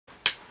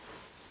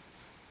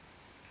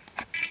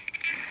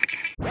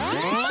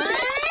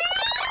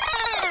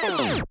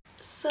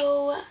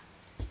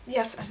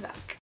yes, I'm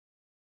back.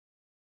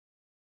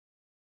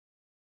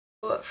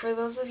 For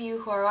those of you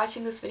who are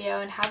watching this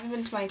video and haven't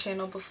been to my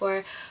channel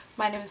before,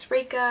 my name is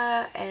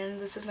Reika and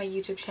this is my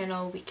YouTube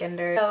channel,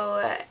 Weekender.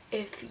 So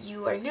if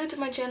you are new to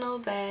my channel,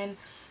 then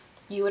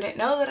you wouldn't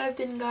know that I've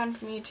been gone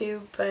from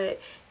YouTube,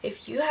 but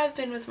if you have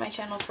been with my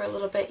channel for a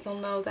little bit, you'll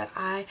know that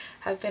I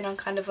have been on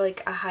kind of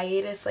like a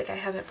hiatus, like I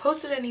haven't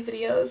posted any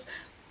videos.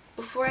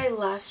 Before I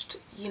left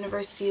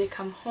university to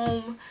come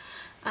home,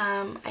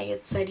 I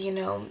had said, you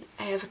know,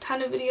 I have a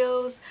ton of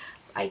videos,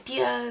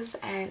 ideas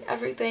and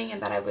everything,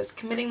 and that I was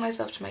committing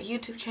myself to my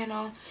YouTube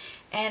channel,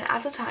 and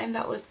at the time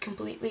that was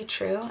completely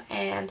true,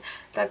 and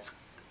that's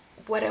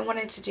what I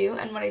wanted to do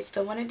and what I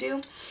still want to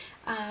do,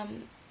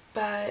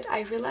 but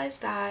I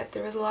realized that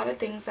there was a lot of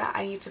things that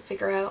I need to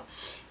figure out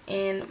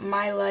in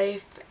my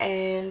life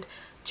and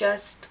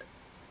just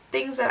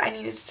things that I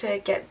needed to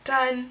get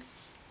done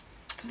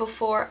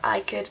before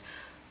I could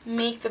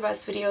make the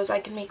best videos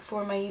I can make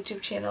for my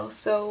YouTube channel.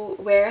 So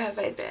where have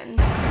I been?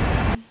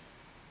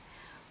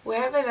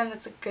 Where have I been?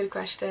 That's a good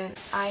question.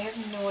 I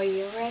have no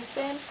idea where I've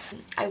been.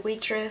 I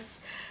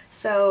waitress,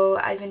 so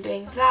I've been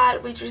doing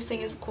that.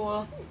 Waitressing is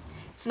cool.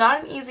 It's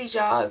not an easy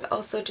job.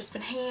 Also just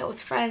been hanging out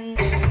with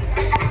friends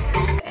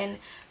and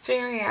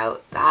figuring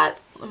out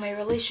that, my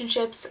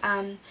relationships.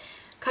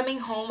 Coming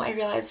home, I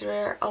realized there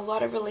were a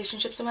lot of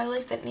relationships in my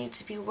life that need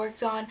to be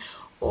worked on,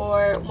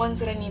 or ones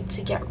that I need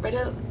to get rid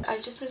of.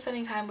 I've just been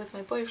spending time with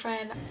my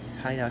boyfriend.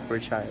 Hi,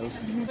 awkward child.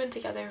 We've been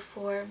together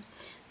for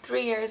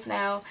 3 years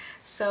now,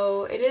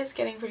 so it is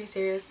getting pretty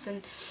serious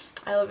and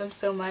I love him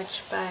so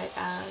much, but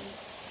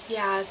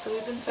yeah, so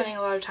we've been spending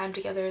a lot of time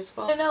together as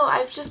well. I don't know,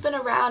 I've just been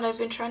around. I've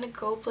been trying to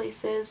go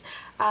places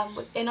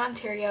in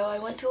Ontario. I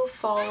went to a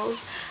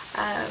falls,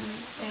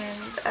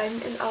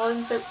 and I'll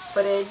insert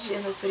footage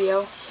in this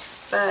video,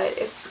 but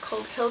it's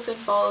called Hilton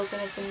Falls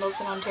and it's in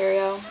Milton,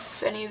 Ontario.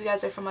 If any of you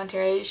guys are from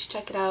Ontario, you should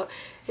check it out.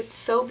 It's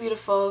so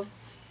beautiful.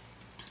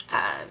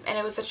 And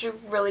it was such a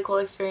really cool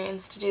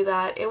experience to do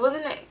that. It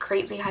wasn't a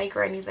crazy hike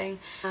or anything.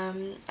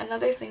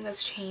 Another thing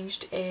that's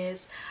changed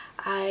is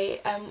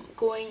I am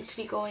going to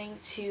be going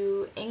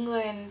to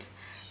England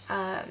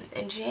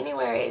in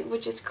January,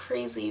 which is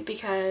crazy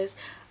because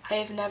I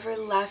have never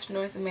left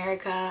North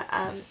America.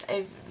 I'm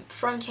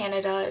from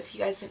Canada, if you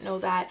guys didn't know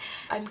that.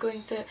 I'm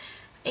going to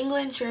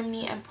England,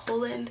 Germany, and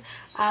Poland,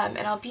 and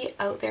I'll be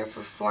out there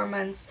for 4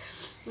 months,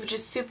 which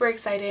is super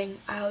exciting.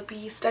 I'll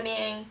be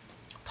studying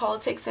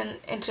politics and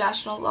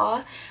international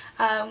law,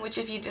 which,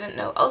 if you didn't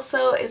know,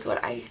 also is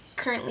what I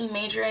currently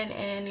major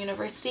in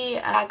university.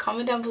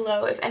 Comment down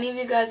below if any of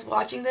you guys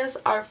watching this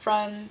are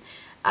from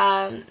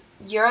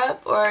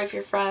Europe, or if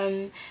you're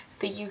from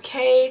the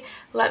UK.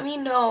 Let me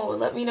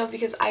know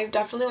because I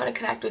definitely want to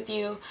connect with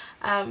you.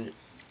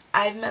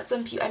 I've met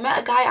some people. I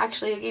met a guy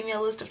actually who gave me a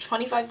list of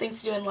 25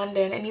 things to do in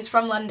London, and he's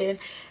from London,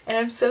 and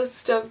I'm so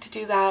stoked to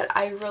do that.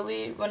 I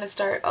really want to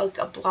start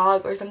a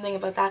blog or something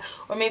about that,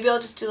 or maybe I'll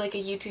just do like a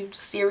YouTube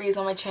series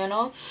on my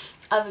channel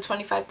of the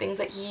 25 things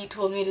that he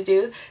told me to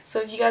do.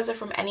 So if you guys are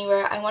from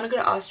anywhere, I want to go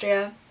to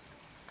Austria.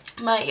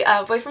 My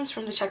boyfriend's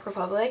from the Czech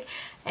Republic,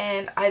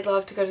 and I'd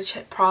love to go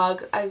to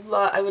Prague. I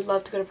would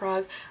love to go to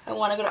Prague. I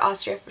want to go to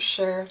Austria for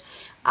sure.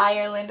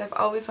 Ireland, I've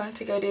always wanted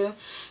to go to,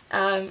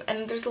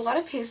 and there's a lot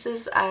of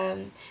places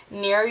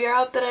near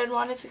Europe that I'd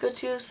wanted to go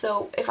to,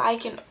 so if I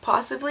can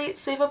possibly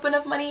save up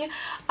enough money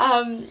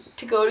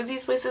to go to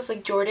these places,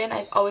 like Jordan,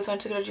 I've always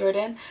wanted to go to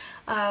Jordan,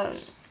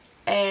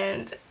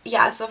 and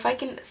yeah, so if I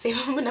can save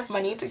up enough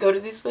money to go to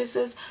these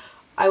places,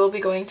 I will be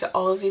going to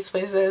all of these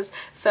places.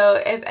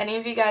 So if any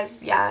of you guys,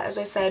 yeah, as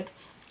I said,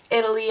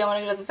 Italy, I want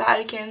to go to the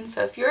Vatican,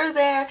 so if you're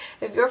there,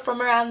 if you're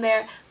from around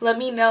there, let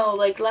me know,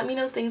 let me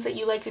know things that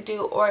you like to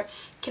do, or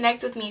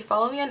connect with me.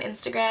 Follow me on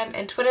Instagram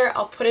and Twitter.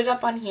 I'll put it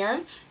up on here,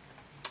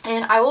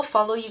 and I will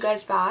follow you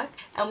guys back,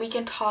 and we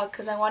can talk,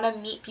 because I want to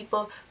meet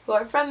people who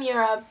are from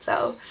Europe.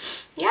 So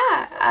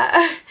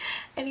yeah,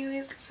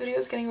 anyways, this video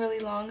is getting really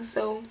long,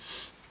 so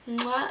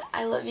mwah,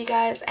 I love you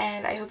guys,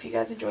 and I hope you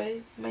guys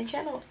enjoy my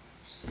channel.